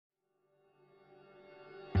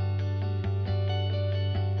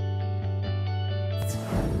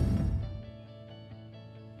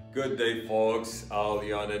Good day, folks. Alaa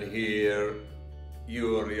Younan here,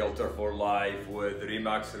 your realtor for life with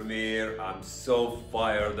Remaxhustle. I'm so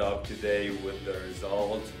fired up today with the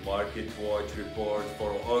results Market Watch report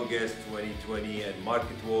for August 2020 and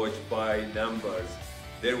Market Watch by numbers.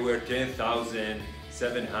 There were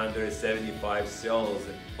 10,775 sales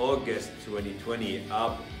in August 2020,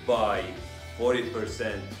 up by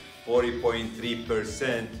 40%,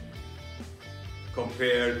 40.3%.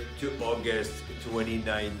 compared to August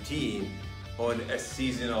 2019 on a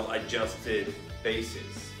seasonal adjusted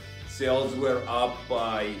basis. Sales were up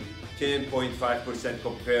by 10.5%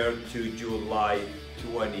 compared to July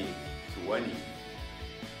 2020.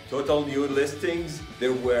 Total new listings,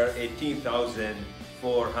 there were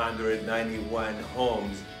 18,491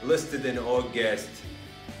 homes listed in August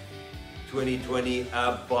 2020,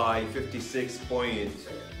 up by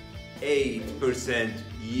 56.8%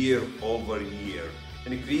 year over year.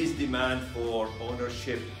 Increased demand for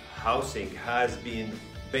ownership housing has been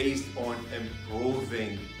based on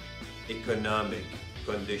improving economic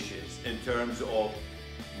conditions in terms of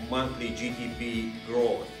monthly GDP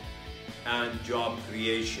growth and job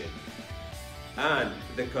creation, and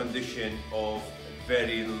the condition of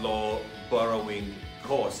very low borrowing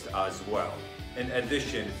cost as well. In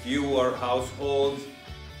addition, fewer households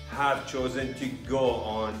have chosen to go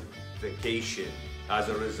on vacation as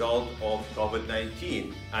a result of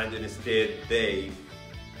COVID-19, and instead they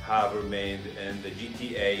have remained in the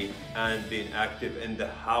GTA and been active in the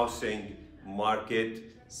housing market,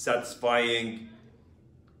 satisfying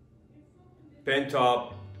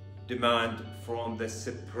pent-up demand from the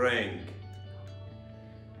spring.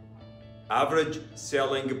 Average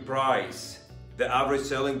selling price. The average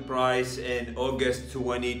selling price in August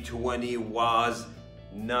 2020 was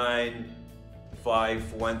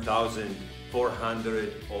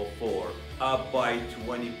 $1,404, up by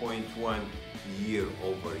 20.1 year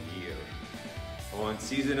over year. On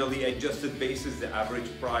seasonally adjusted basis, the average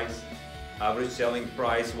selling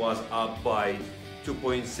price was up by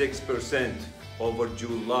 2.6% over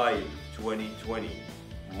July 2020.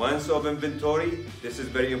 Months of inventory, this is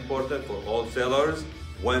very important for all sellers,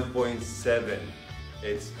 1.7.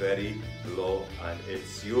 It's very low and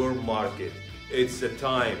it's your market. It's a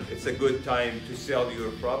good time to sell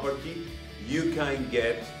your property. You can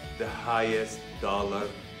get the highest dollar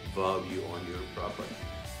value on your property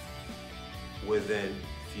within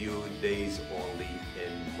few days only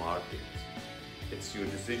in market. It's your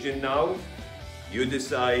decision now. You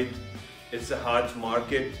decide. It's a hot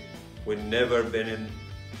market. We've never been in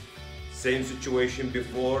same situation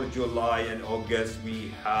before. July and August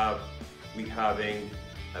we having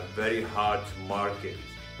a very hot market.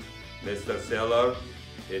 Mr. Seller,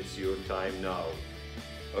 it's your time now.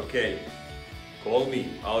 Okay, call me,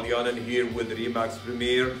 Alaa Younan here with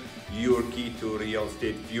Remaxhustle, your key to real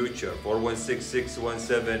estate future,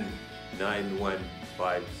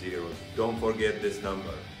 416-617-9150. Don't forget this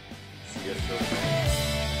number. See you soon.